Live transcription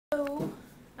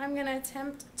I'm gonna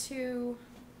attempt to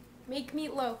make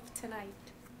meatloaf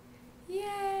tonight.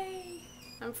 Yay!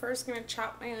 I'm first gonna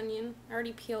chop my onion. I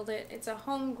already peeled it. It's a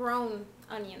homegrown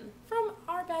onion from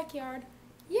our backyard.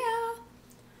 Yeah!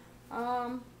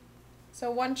 So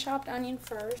one chopped onion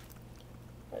first.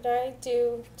 What I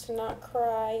do to not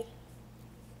cry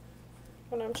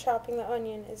when I'm chopping the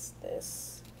onion is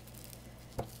this.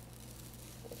 I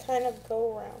kind of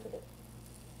go around it.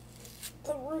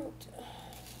 The root.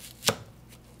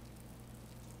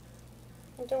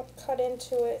 I don't cut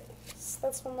into it.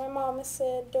 That's what my mama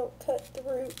said, don't cut the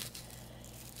root.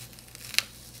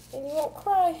 And you won't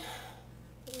cry.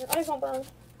 And your eyes won't burn.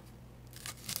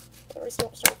 But at least you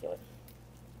won't start to feel it.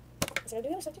 Is it gonna do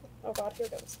that or something? Oh god, here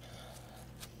it goes.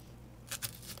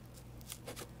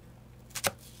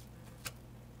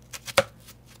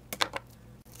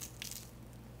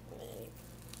 And then you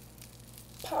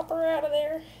pop her out of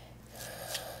there.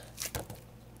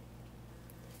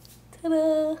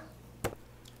 Ta-da!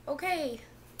 Okay,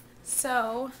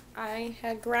 so I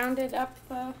had grounded up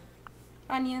the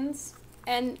onions,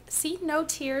 and see, no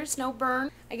tears, no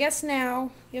burn. I guess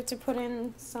now you have to put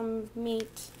in some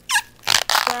meat,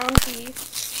 ground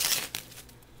beef.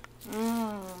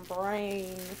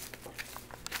 Brain.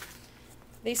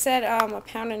 They said 1.5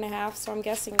 pounds, so I'm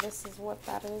guessing this is what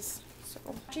that is. So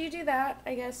after you do that,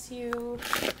 I guess you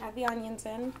add the onions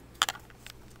in.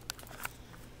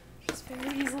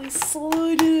 Very easily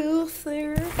slide it off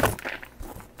there.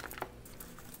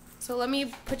 So let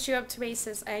me put you up to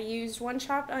basis. I used 1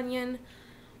 chopped onion,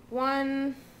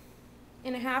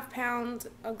 1.5 pounds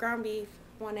of ground beef,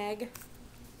 1 egg.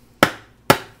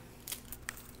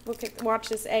 Watch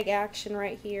this egg action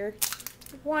right here.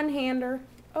 1-hander.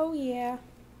 Oh yeah.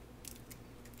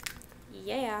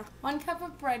 Yeah. 1 cup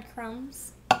of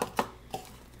breadcrumbs.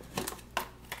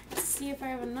 Let's see if I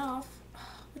have enough,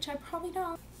 which I probably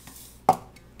don't.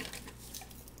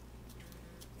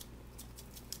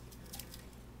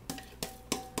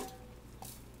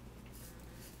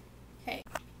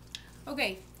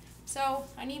 Okay, so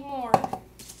I need more.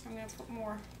 I'm going to put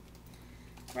more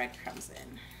breadcrumbs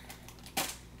in.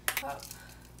 Cup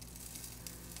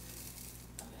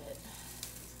of it.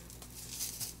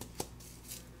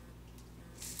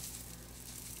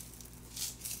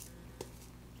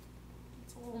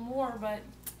 It's a little more, but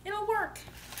it'll work.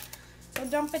 So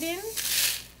dump it in.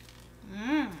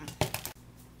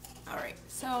 Alright,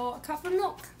 so a cup of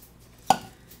milk.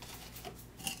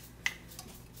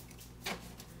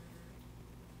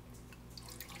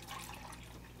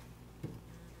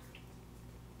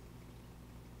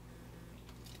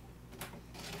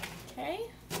 Okay.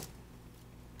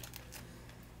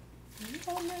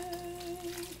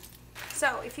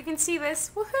 So, if you can see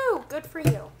this, woohoo! Good for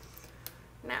you.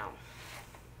 Now,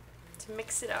 to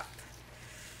mix it up.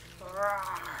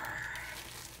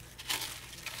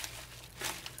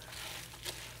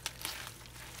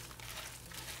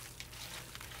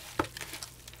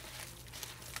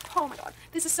 Oh my god,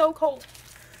 this is so cold.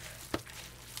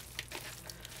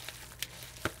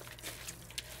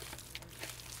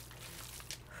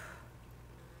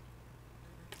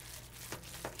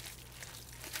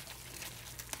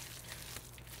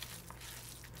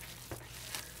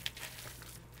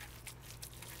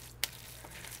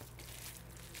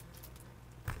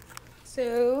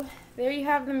 So there you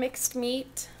have the mixed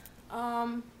meat.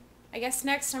 I guess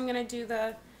next I'm gonna do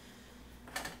the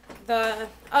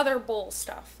other bowl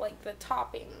stuff, like the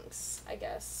toppings, I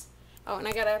guess. Oh, and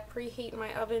I gotta preheat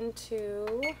my oven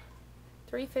to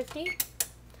 350.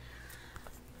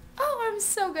 Oh, I'm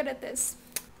so good at this.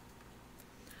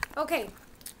 Okay,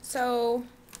 so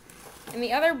in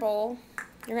the other bowl,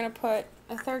 you're gonna put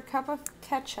a 1/3 cup of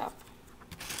ketchup.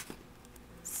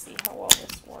 Let's see how well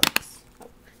this works.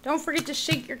 Don't forget to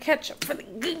shake your ketchup for the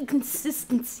good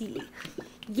consistency.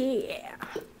 Yeah.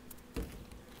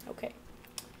 Okay.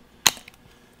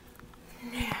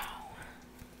 Now,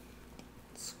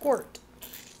 squirt.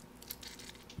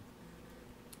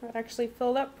 That actually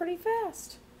filled up pretty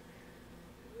fast.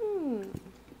 A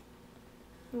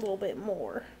little bit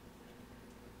more.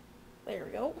 There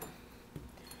we go.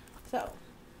 So,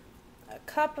 a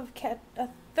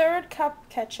 1/3 cup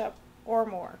ketchup or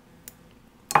more.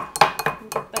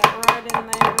 Get that right in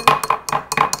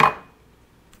there.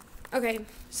 Okay,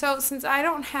 so since I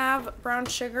don't have brown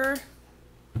sugar,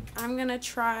 I'm gonna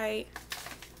try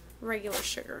regular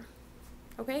sugar.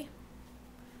 Okay?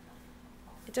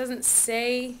 It doesn't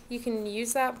say you can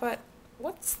use that, but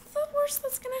what's the worst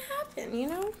that's gonna happen, you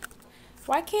know?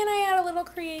 Why can't I add a little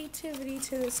creativity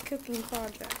to this cooking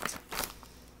project?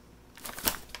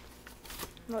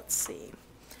 Let's see.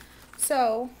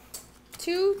 So,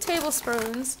 2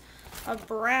 tablespoons of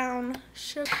brown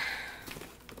sugar.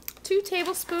 2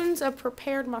 tablespoons of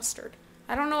prepared mustard.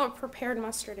 I don't know what prepared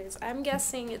mustard is. I'm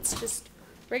guessing it's just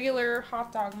regular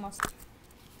hot dog mustard.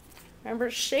 Remember,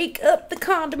 shake up the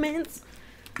condiments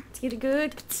to get a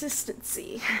good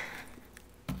consistency.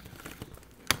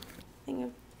 Thing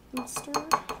of mustard.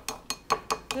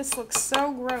 This looks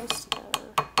so gross.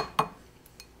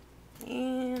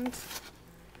 And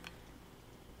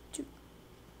 2.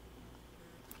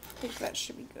 I think that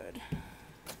should be good.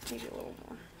 Maybe a little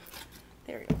more.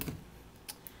 There we go.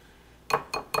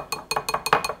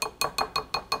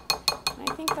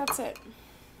 I think that's it.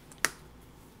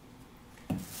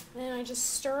 Then I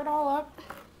just stir it all up.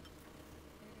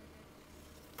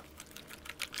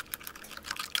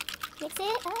 Mix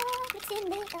it up, mix it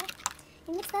up.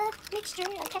 You mix the mixture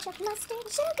of ketchup, mustard,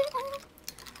 and sugar.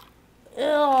 Ew,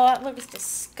 that looks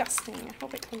disgusting. I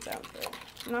hope it comes out good.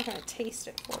 I'm not going to taste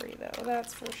it for you, though.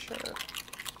 That's for sure.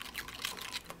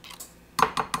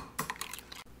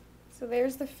 So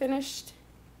there's the finished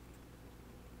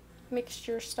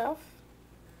mixture stuff.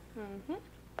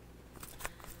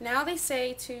 Now they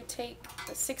say to take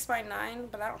the 6x9,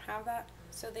 but I don't have that.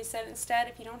 So they said instead,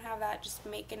 if you don't have that, just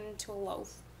make it into a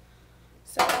loaf.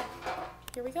 So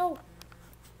here we go.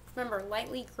 Remember,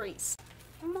 lightly grease.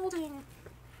 I'm molding.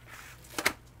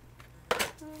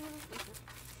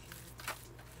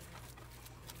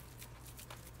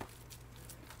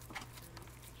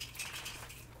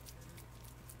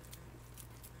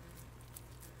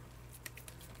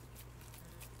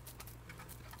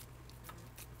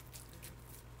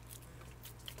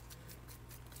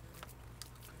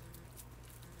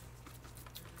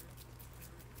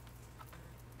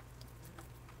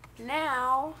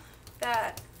 Now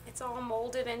that it's all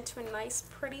molded into a nice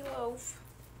pretty loaf,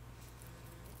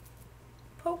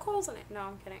 poke holes in it. No,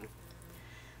 I'm kidding.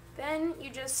 Then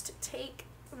you just take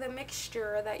the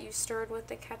mixture that you stirred with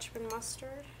the ketchup and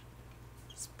mustard,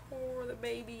 just pour the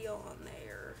baby on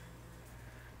there.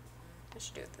 I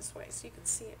should do it this way so you can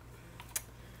see it.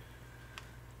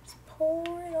 Just pour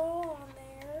it all on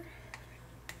there.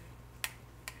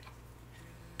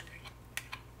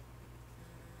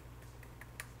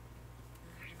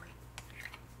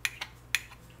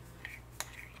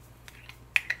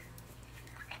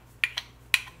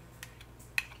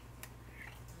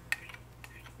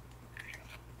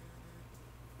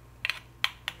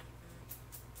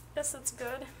 Guess that's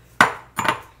good.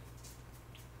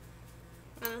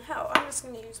 And hell, I'm just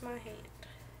going to use my hand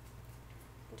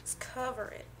and just cover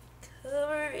it.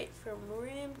 Cover it from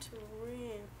rim to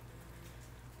rim.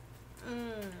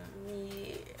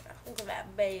 Yeah. Look at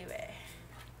that baby.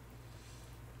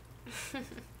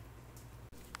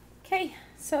 Okay,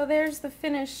 so there's the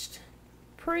finished,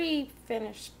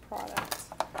 pre-finished product.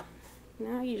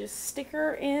 Now you just stick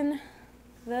her in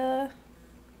the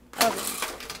oven.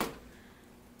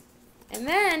 And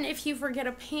then, if you forget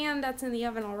a pan that's in the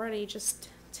oven already, just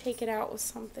take it out with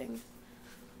something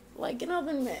like an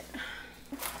oven mitt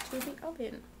to the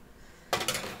oven.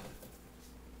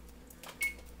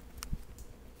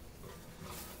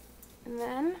 And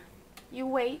then you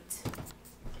wait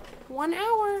 1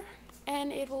 hour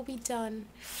and it will be done.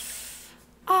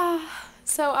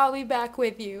 So I'll be back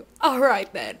with you.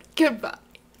 Alright then, goodbye.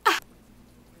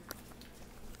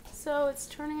 So it's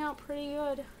turning out pretty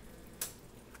good.